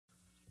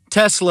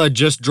Tesla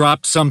just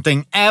dropped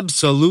something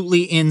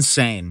absolutely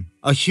insane.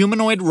 A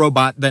humanoid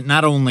robot that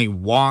not only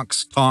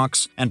walks,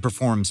 talks, and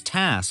performs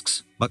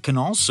tasks, but can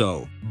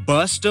also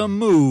bust a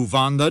move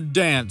on the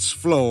dance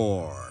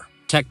floor.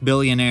 Tech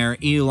billionaire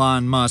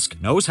Elon Musk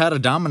knows how to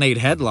dominate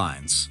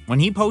headlines.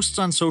 When he posts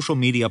on social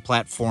media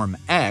platform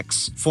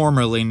X,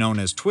 formerly known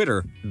as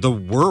Twitter, the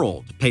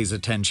world pays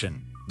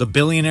attention. The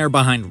billionaire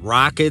behind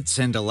rockets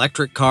and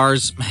electric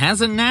cars has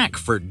a knack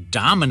for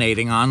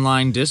dominating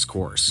online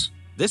discourse.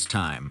 This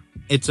time,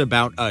 it's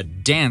about a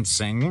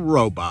dancing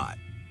robot.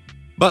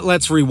 But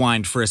let's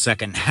rewind for a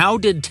second. How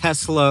did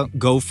Tesla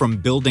go from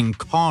building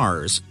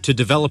cars to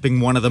developing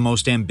one of the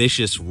most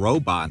ambitious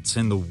robots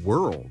in the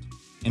world?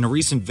 In a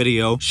recent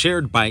video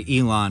shared by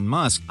Elon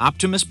Musk,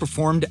 Optimus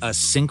performed a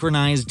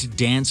synchronized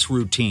dance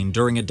routine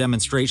during a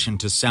demonstration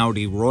to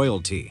Saudi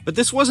royalty. But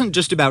this wasn't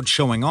just about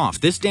showing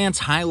off. This dance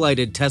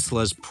highlighted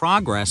Tesla's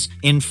progress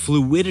in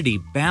fluidity,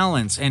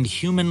 balance, and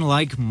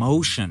human-like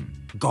motion.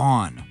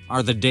 Gone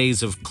are the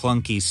days of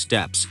clunky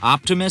steps.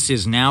 Optimus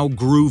is now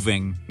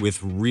grooving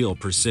with real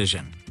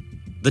precision.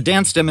 The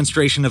dance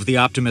demonstration of the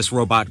Optimus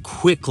robot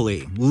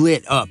quickly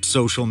lit up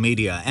social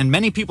media, and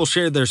many people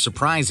shared their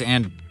surprise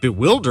and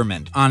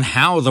bewilderment on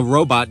how the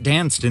robot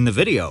danced in the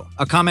video.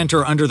 A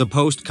commenter under the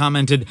post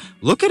commented,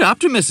 "Look at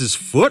Optimus's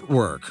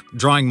footwork,"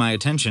 drawing my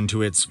attention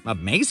to its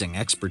amazing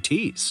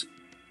expertise.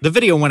 The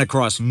video went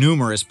across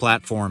numerous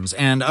platforms,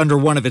 and under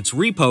one of its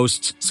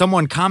reposts,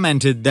 someone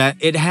commented that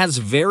it has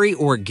very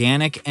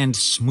organic and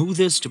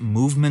smoothest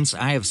movements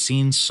I have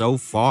seen so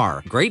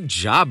far. Great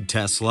job,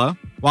 Tesla.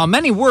 While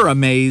many were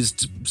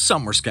amazed,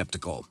 some were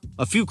skeptical.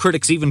 A few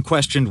critics even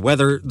questioned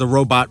whether the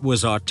robot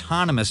was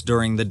autonomous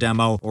during the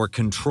demo or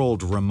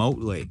controlled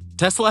remotely.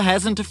 Tesla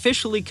hasn't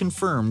officially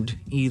confirmed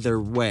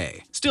either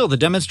way. Still, the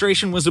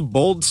demonstration was a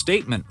bold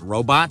statement.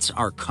 Robots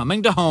are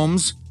coming to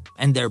homes,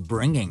 and they're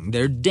bringing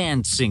their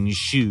dancing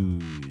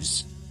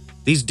shoes.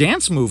 These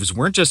dance moves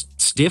weren't just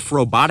stiff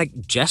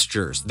robotic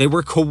gestures, they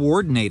were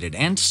coordinated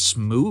and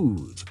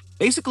smooth.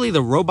 Basically,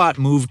 the robot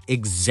moved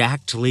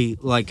exactly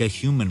like a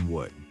human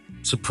would.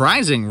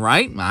 Surprising,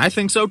 right? I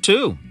think so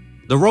too.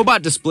 The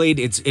robot displayed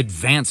its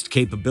advanced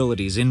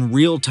capabilities in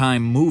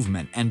real-time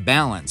movement and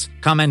balance.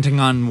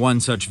 Commenting on one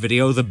such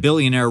video, the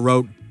billionaire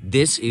wrote,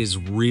 "This is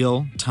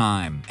real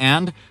time,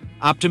 and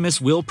Optimus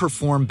will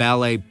perform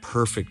ballet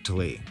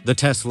perfectly," the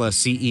Tesla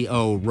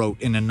CEO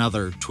wrote in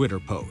another Twitter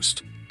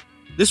post.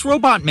 This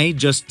robot may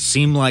just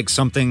seem like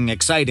something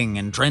exciting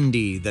and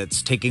trendy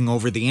that's taking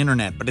over the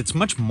internet, but it's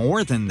much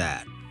more than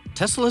that.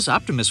 Tesla's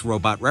Optimus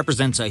robot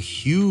represents a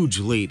huge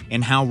leap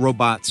in how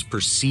robots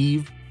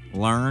perceive,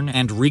 learn,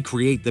 and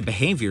recreate the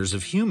behaviors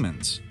of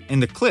humans.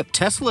 In the clip,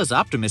 Tesla's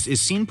Optimus is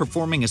seen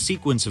performing a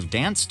sequence of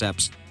dance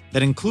steps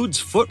that includes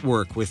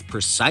footwork with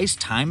precise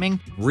timing,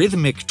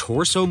 rhythmic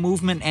torso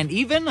movement, and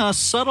even a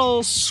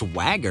subtle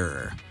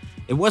swagger.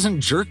 It wasn't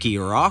jerky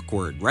or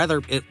awkward,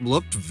 rather, it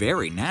looked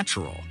very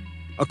natural.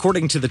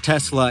 According to the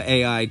Tesla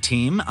AI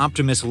team,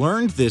 Optimus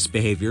learned this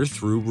behavior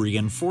through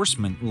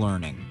reinforcement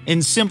learning.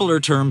 In simpler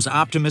terms,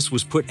 Optimus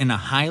was put in a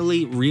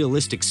highly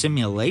realistic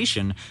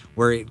simulation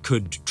where it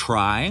could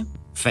try,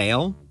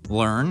 fail,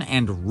 learn,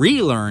 and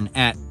relearn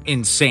at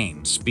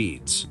insane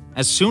speeds.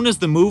 As soon as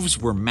the moves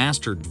were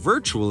mastered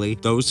virtually,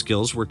 those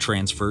skills were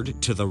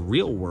transferred to the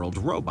real-world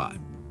robot.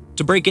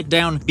 To break it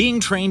down,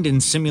 being trained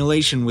in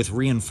simulation with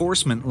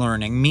reinforcement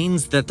learning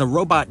means that the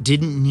robot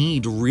didn't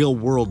need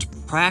real-world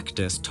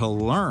practice to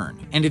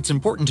learn. And it's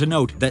important to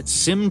note that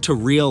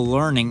sim-to-real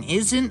learning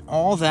isn't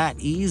all that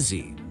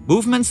easy.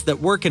 Movements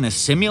that work in a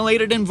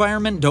simulated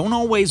environment don't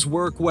always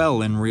work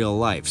well in real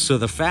life, so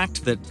the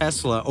fact that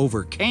Tesla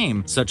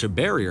overcame such a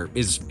barrier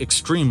is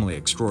extremely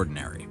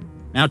extraordinary.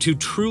 Now, to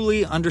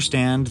truly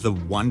understand the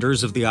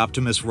wonders of the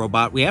Optimus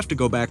robot, we have to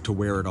go back to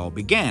where it all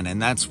began, and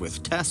that's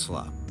with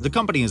Tesla. The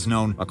company is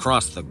known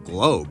across the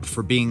globe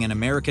for being an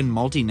American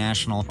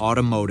multinational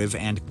automotive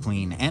and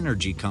clean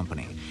energy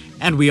company.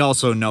 And we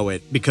also know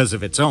it because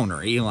of its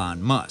owner,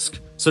 Elon Musk.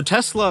 So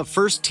Tesla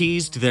first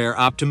teased their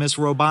Optimus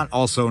robot,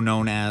 also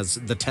known as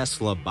the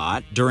Tesla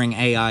Bot, during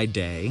AI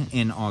Day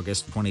in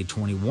August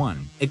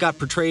 2021. It got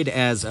portrayed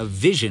as a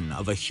vision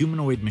of a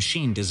humanoid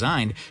machine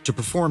designed to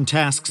perform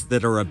tasks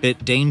that are a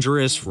bit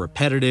dangerous,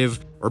 repetitive,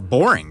 or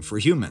boring for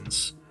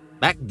humans.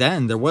 Back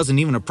then, there wasn't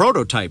even a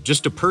prototype,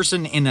 just a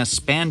person in a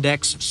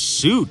spandex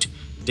suit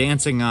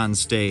dancing on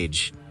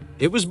stage.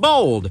 It was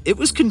bold, it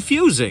was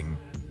confusing,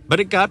 but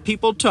it got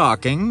people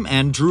talking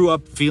and drew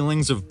up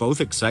feelings of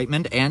both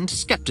excitement and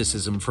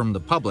skepticism from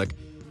the public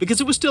because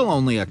it was still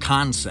only a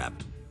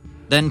concept.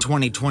 Then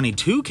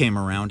 2022 came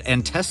around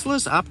and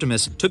Tesla's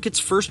Optimus took its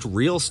first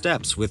real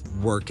steps with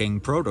working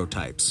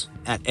prototypes.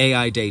 At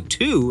AI Day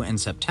 2 in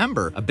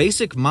September, a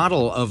basic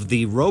model of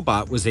the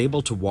robot was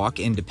able to walk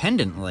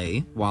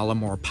independently, while a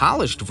more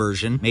polished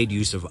version made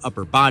use of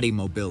upper body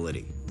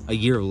mobility. A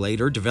year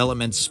later,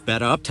 development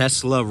sped up.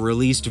 Tesla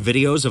released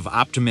videos of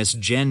Optimus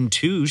Gen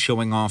 2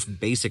 showing off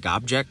basic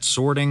object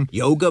sorting,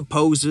 yoga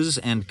poses,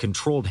 and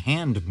controlled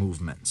hand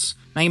movements.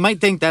 Now, you might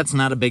think that's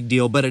not a big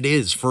deal, but it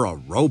is for a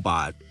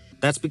robot.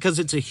 That's because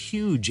it's a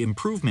huge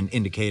improvement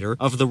indicator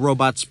of the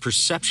robot's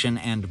perception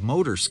and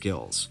motor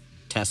skills.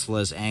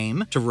 Tesla's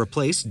aim to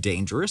replace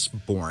dangerous,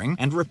 boring,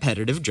 and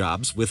repetitive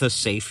jobs with a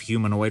safe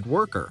humanoid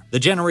worker. The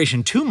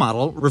Generation 2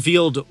 model,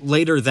 revealed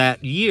later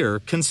that year,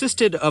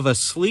 consisted of a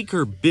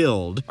sleeker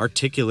build,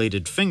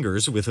 articulated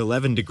fingers with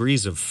 11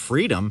 degrees of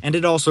freedom, and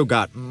it also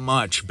got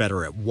much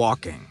better at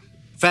walking.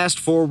 Fast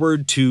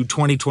forward to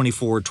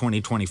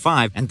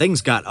 2024-2025, and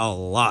things got a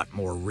lot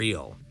more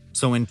real.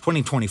 So in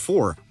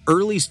 2024,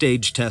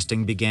 early-stage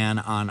testing began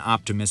on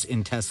Optimus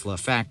in Tesla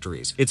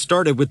factories. It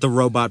started with the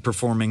robot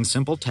performing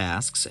simple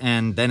tasks,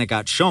 and then it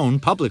got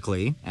shown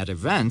publicly at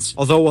events,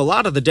 although a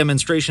lot of the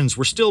demonstrations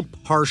were still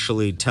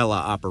partially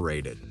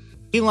teleoperated.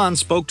 Elon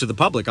spoke to the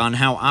public on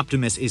how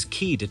Optimus is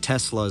key to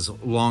Tesla's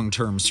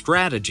long-term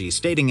strategy,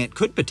 stating it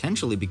could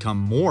potentially become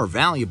more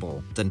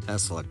valuable than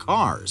Tesla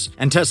cars.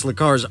 And Tesla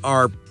cars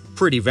are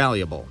pretty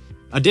valuable.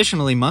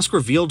 Additionally, Musk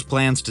revealed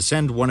plans to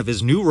send one of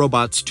his new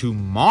robots to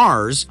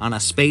Mars on a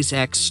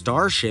SpaceX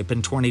Starship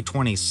in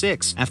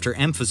 2026, after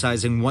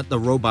emphasizing what the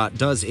robot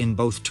does in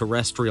both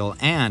terrestrial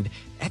and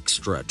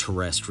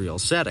extraterrestrial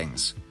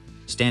settings.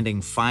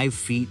 Standing 5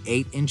 feet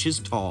 8 inches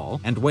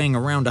tall and weighing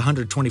around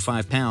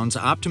 125 pounds,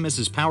 Optimus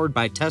is powered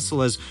by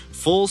Tesla's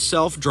full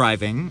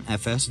self-driving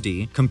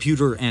 (FSD)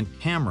 computer and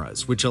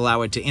cameras, which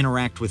allow it to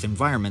interact with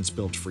environments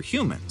built for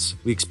humans.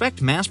 We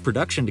expect mass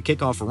production to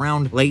kick off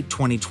around late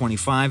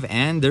 2025,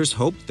 and there's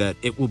hope that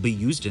it will be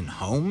used in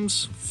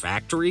homes,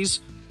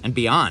 factories, and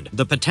beyond.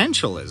 The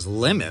potential is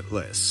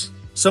limitless.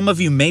 Some of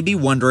you may be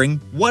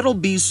wondering, what'll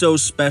be so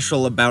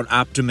special about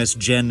Optimus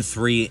Gen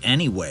 3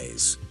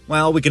 anyways?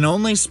 Well, we can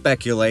only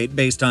speculate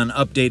based on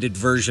updated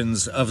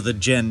versions of the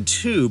Gen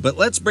 2, but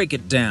let's break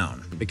it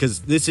down,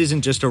 because this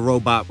isn't just a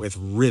robot with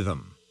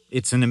rhythm.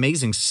 It's an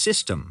amazing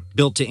system,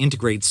 built to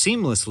integrate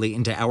seamlessly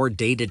into our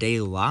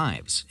day-to-day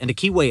lives, and a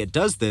key way it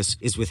does this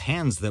is with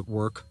hands that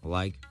work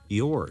like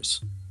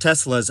yours.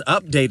 Tesla's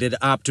updated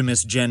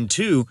Optimus Gen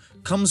 2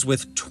 comes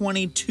with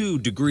 22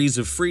 degrees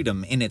of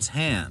freedom in its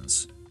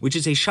hands, which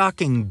is a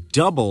shocking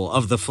double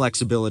of the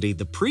flexibility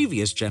the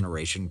previous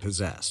generation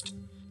possessed.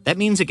 That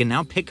means it can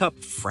now pick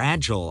up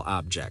fragile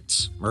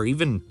objects, or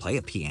even play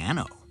a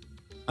piano.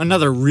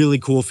 Another really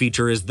cool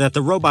feature is that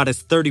the robot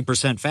is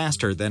 30%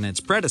 faster than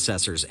its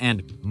predecessors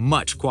and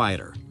much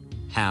quieter.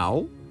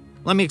 How?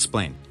 Let me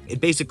explain.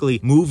 It basically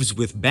moves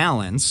with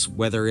balance,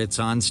 whether it's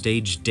on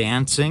stage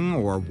dancing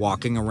or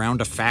walking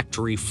around a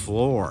factory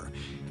floor.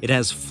 It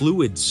has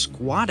fluid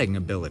squatting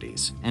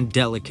abilities and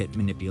delicate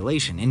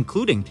manipulation,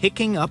 including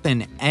picking up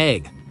an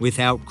egg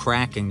without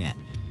cracking it.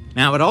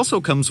 Now, it also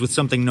comes with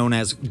something known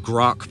as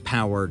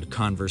Grok-powered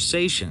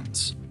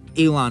conversations.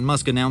 Elon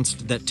Musk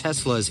announced that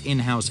Tesla's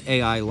in-house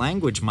AI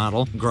language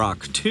model,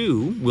 Grok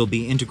 2, will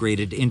be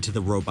integrated into the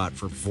robot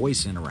for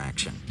voice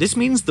interaction. This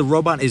means the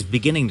robot is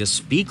beginning to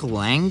speak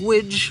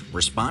language,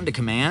 respond to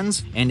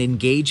commands, and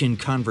engage in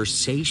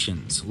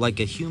conversations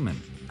like a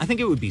human. I think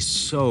it would be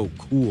so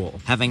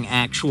cool having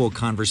actual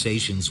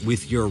conversations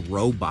with your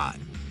robot.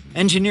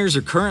 Engineers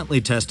are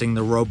currently testing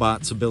the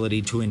robot's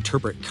ability to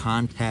interpret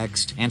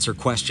context, answer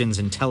questions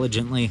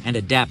intelligently, and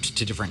adapt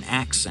to different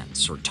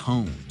accents or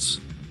tones.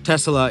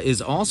 Tesla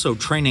is also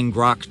training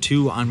Grok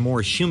 2 on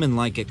more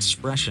human-like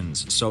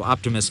expressions, so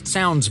Optimus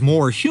sounds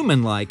more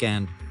human-like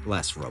and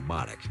less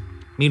robotic.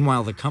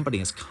 Meanwhile, the company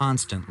is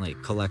constantly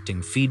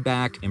collecting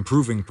feedback,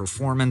 improving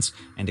performance,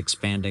 and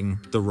expanding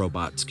the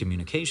robot's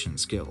communication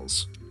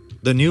skills.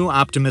 The new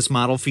Optimus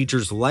model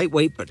features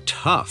lightweight but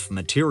tough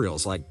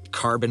materials like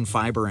carbon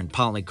fiber and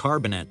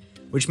polycarbonate,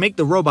 which make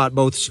the robot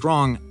both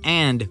strong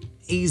and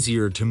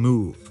easier to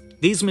move.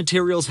 These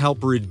materials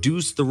help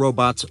reduce the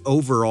robot's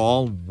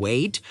overall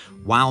weight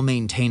while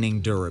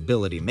maintaining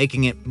durability,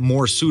 making it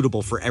more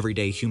suitable for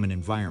everyday human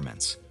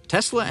environments.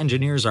 Tesla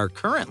engineers are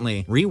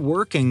currently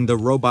reworking the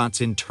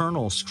robot's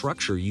internal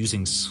structure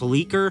using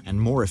sleeker and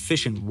more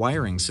efficient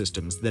wiring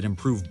systems that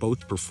improve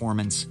both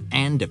performance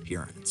and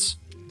appearance.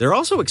 They're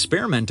also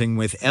experimenting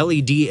with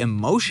LED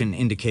emotion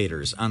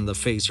indicators on the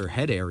face or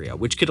head area,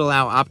 which could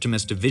allow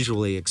Optimus to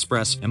visually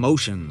express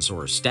emotions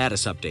or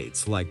status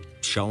updates, like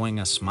showing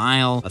a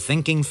smile, a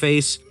thinking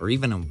face, or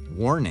even a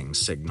warning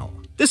signal.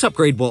 This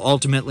upgrade will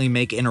ultimately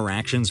make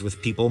interactions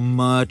with people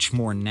much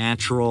more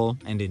natural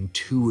and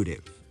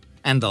intuitive.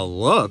 And the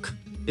look?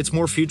 It's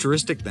more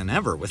futuristic than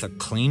ever, with a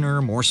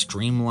cleaner, more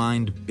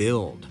streamlined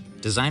build.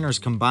 Designers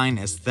combine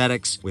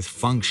aesthetics with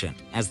function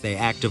as they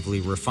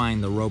actively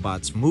refine the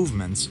robot's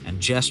movements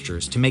and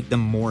gestures to make them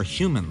more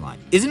human-like.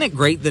 Isn't it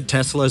great that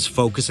Tesla is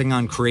focusing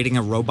on creating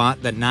a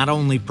robot that not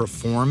only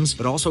performs,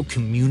 but also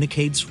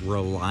communicates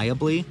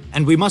reliably?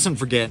 And we mustn't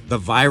forget the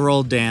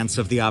viral dance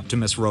of the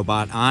Optimus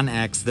robot on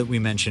X that we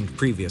mentioned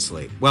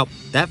previously. Well,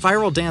 that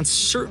viral dance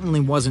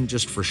certainly wasn't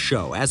just for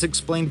show. As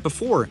explained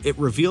before, it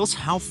reveals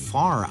how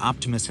far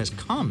Optimus has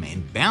come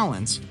in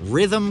balance,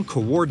 rhythm,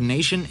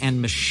 coordination, and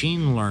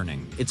machine learning.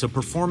 It's a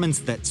performance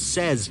that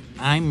says,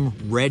 I'm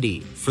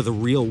ready for the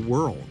real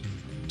world.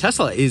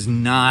 Tesla is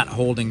not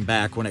holding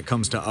back when it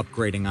comes to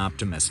upgrading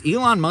Optimus.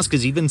 Elon Musk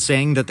is even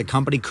saying that the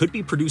company could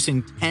be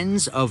producing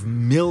tens of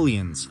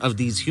millions of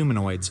these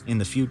humanoids in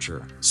the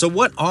future. So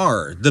what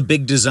are the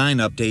big design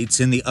updates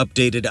in the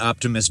updated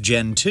Optimus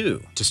Gen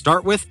 2? To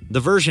start with, the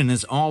version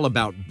is all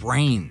about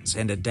brains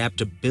and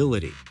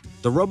adaptability.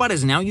 The robot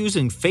is now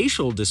using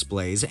facial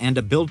displays and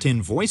a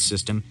built-in voice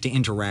system to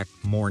interact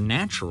more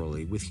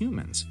naturally with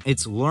humans.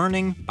 It's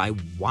learning by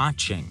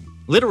watching,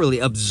 literally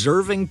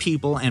observing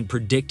people and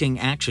predicting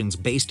actions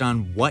based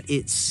on what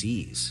it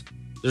sees.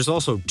 There's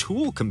also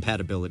tool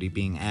compatibility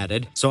being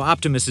added, so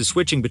Optimus is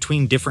switching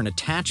between different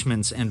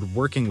attachments and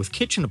working with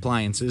kitchen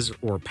appliances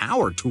or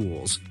power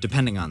tools,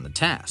 depending on the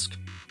task.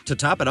 To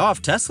top it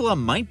off, Tesla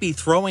might be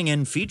throwing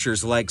in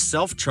features like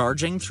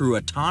self-charging through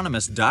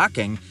autonomous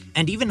docking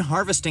and even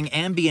harvesting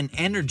ambient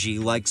energy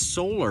like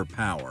solar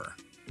power.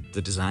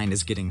 The design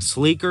is getting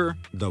sleeker,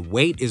 the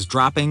weight is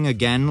dropping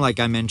again like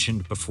I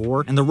mentioned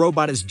before, and the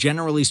robot is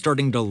generally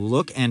starting to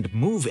look and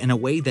move in a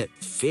way that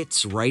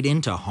fits right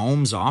into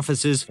homes,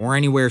 offices, or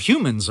anywhere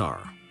humans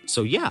are.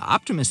 So yeah,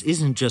 Optimus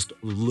isn't just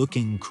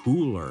looking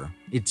cooler,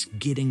 it's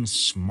getting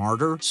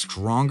smarter,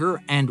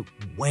 stronger, and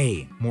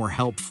way more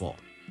helpful.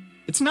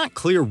 It's not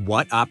clear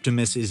what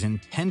Optimus is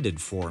intended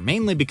for,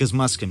 mainly because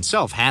Musk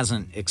himself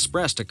hasn't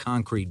expressed a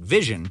concrete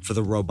vision for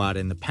the robot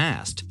in the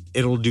past.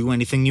 It'll do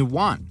anything you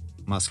want,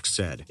 Musk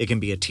said. It can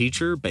be a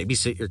teacher,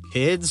 babysit your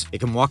kids, it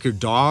can walk your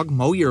dog,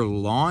 mow your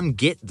lawn,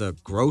 get the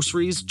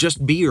groceries,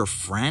 just be your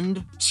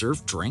friend,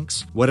 serve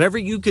drinks. Whatever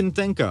you can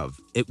think of,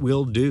 it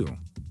will do.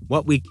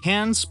 What we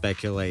can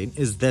speculate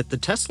is that the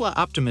Tesla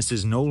Optimus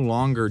is no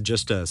longer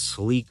just a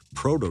sleek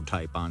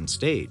prototype on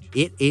stage.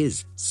 It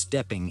is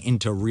stepping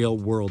into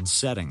real-world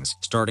settings,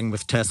 starting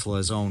with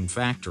Tesla's own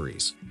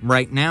factories.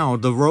 Right now,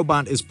 the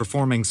robot is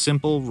performing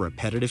simple,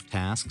 repetitive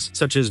tasks,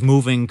 such as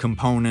moving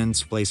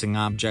components, placing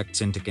objects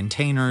into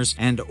containers,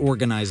 and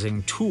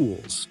organizing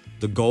tools.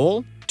 The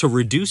goal? To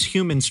reduce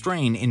human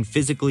strain in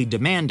physically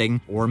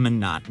demanding or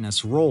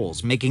monotonous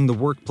roles, making the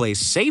workplace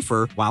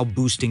safer while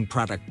boosting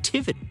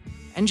productivity.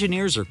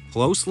 Engineers are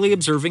closely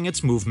observing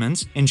its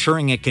movements,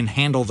 ensuring it can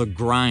handle the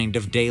grind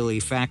of daily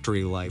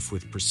factory life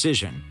with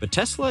precision. But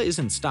Tesla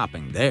isn't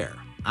stopping there.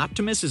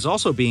 Optimus is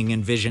also being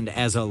envisioned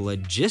as a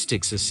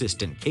logistics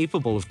assistant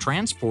capable of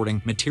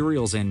transporting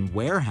materials in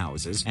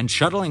warehouses and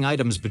shuttling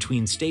items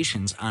between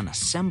stations on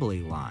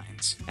assembly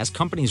lines. As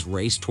companies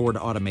race toward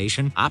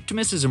automation,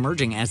 Optimus is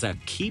emerging as a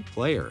key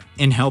player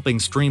in helping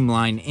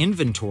streamline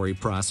inventory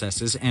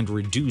processes and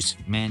reduce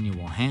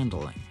manual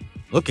handling.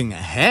 Looking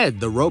ahead,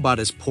 the robot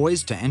is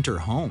poised to enter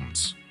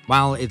homes.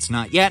 While it's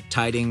not yet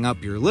tidying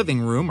up your living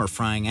room or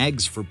frying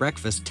eggs for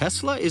breakfast,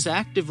 Tesla is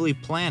actively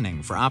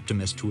planning for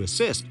Optimus to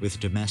assist with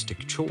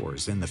domestic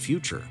chores in the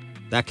future.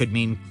 That could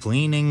mean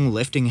cleaning,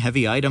 lifting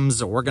heavy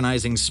items,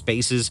 organizing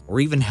spaces,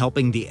 or even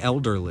helping the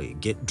elderly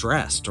get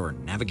dressed or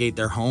navigate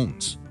their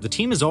homes. The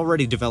team is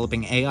already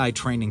developing AI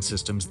training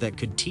systems that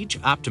could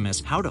teach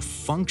Optimus how to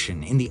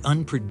function in the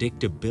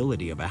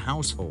unpredictability of a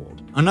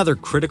household. Another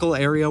critical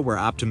area where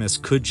Optimus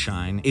could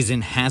shine is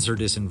in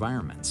hazardous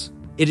environments.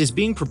 It is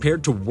being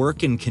prepared to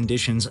work in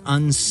conditions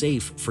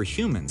unsafe for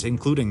humans,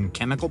 including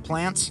chemical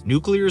plants,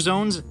 nuclear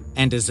zones,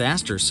 and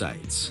disaster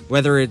sites.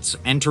 Whether it's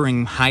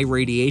entering high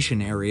radiation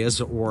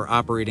areas or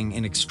operating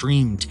in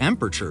extreme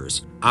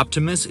temperatures,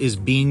 Optimus is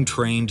being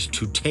trained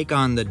to take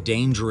on the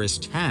dangerous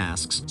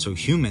tasks so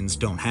humans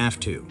don't have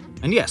to.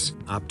 And yes,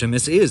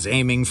 Optimus is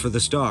aiming for the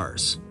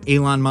stars.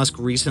 Elon Musk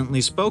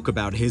recently spoke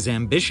about his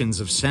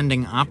ambitions of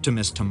sending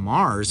Optimus to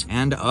Mars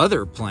and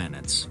other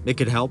planets. It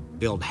could help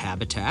build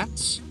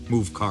habitats,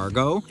 move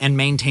cargo, and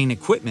maintain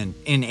equipment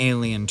in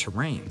alien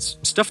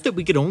terrains. Stuff that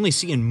we could only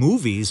see in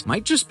movies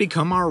might just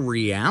become our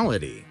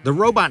reality. The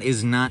robot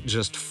is not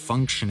just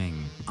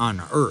functioning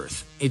on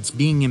Earth. It's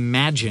being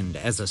imagined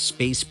as a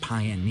space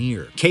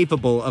pioneer,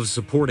 capable of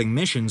supporting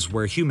missions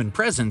where human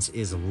presence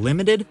is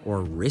limited or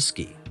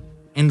risky.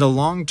 In the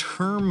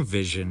long-term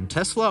vision,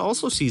 Tesla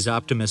also sees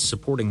Optimus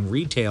supporting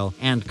retail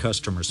and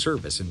customer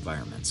service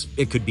environments.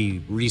 It could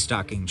be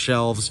restocking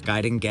shelves,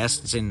 guiding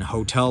guests in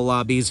hotel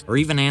lobbies, or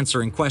even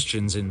answering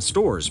questions in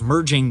stores,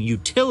 merging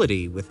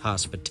utility with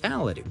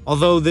hospitality.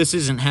 Although this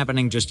isn't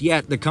happening just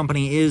yet, the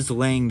company is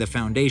laying the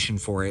foundation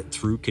for it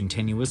through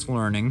continuous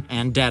learning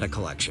and data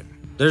collection.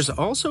 There's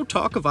also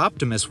talk of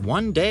Optimus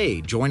one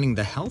day joining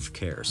the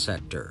healthcare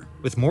sector.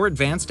 With more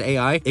advanced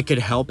AI, it could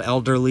help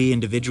elderly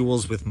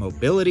individuals with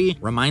mobility,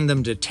 remind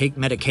them to take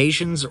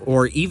medications,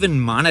 or even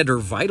monitor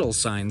vital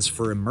signs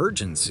for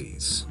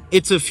emergencies.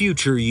 It's a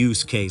future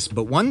use case,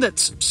 but one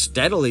that's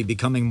steadily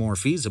becoming more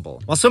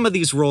feasible. While some of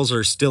these roles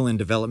are still in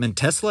development,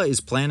 Tesla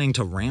is planning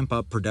to ramp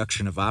up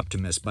production of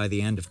Optimus by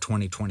the end of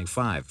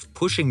 2025,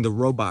 pushing the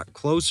robot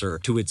closer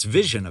to its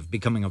vision of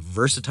becoming a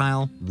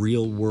versatile,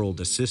 real-world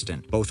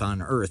assistant, both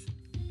on Earth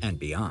and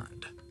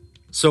beyond.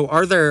 So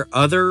are there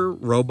other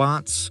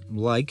robots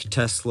like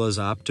Tesla's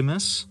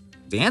Optimus?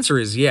 The answer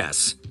is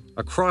yes.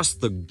 Across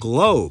the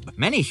globe,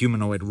 many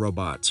humanoid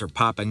robots are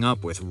popping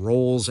up with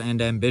roles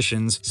and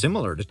ambitions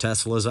similar to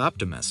Tesla's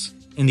Optimus.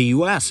 In the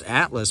US,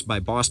 Atlas by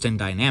Boston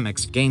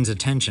Dynamics gains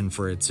attention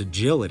for its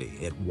agility.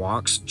 It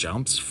walks,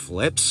 jumps,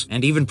 flips,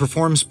 and even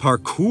performs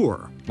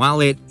parkour.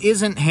 While it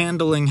isn't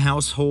handling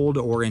household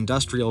or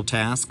industrial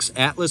tasks,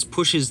 Atlas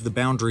pushes the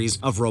boundaries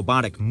of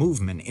robotic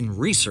movement in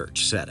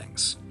research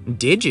settings.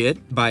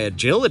 Digit by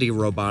Agility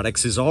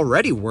Robotics is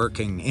already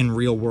working in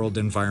real-world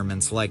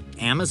environments like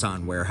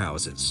Amazon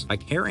warehouses. By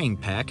carrying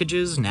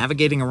packages,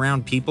 navigating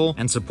around people,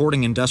 and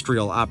supporting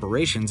industrial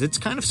operations, it's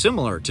kind of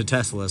similar to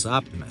Tesla's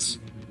Optimus.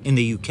 In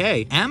the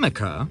UK,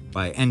 Ameca,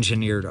 by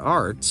Engineered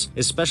Arts,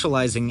 is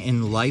specializing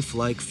in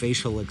lifelike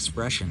facial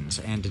expressions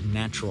and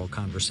natural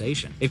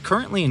conversation. It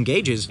currently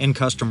engages in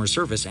customer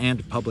service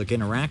and public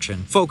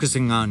interaction,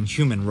 focusing on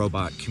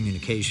human-robot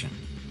communication.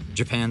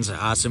 Japan's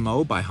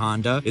Asimo by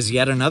Honda is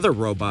yet another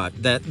robot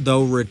that,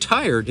 though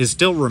retired, is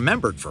still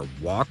remembered for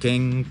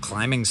walking,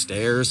 climbing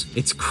stairs.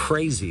 It's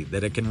crazy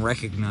that it can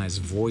recognize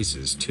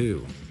voices,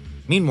 too.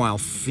 Meanwhile,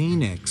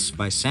 Phoenix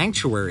by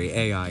Sanctuary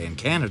AI in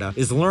Canada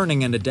is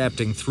learning and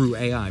adapting through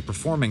AI,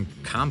 performing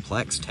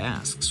complex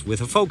tasks with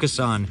a focus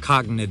on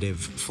cognitive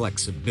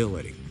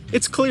flexibility.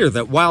 It's clear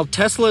that while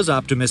Tesla's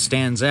Optimus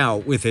stands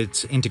out with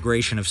its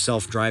integration of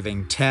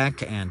self-driving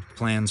tech and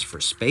plans for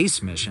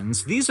space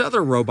missions, these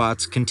other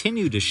robots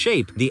continue to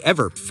shape the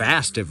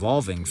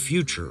ever-fast-evolving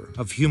future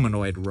of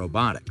humanoid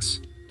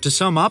robotics. To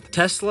sum up,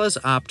 Tesla's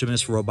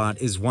Optimus robot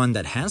is one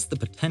that has the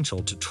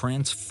potential to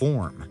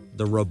transform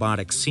the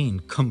robotic scene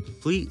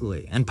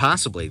completely, and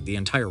possibly the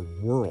entire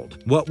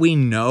world. What we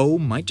know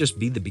might just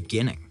be the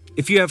beginning.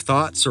 If you have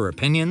thoughts or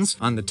opinions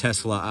on the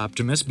Tesla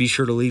Optimus, be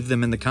sure to leave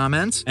them in the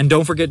comments, and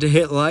don't forget to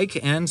hit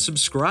like and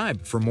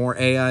subscribe for more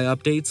AI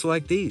updates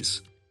like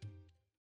these.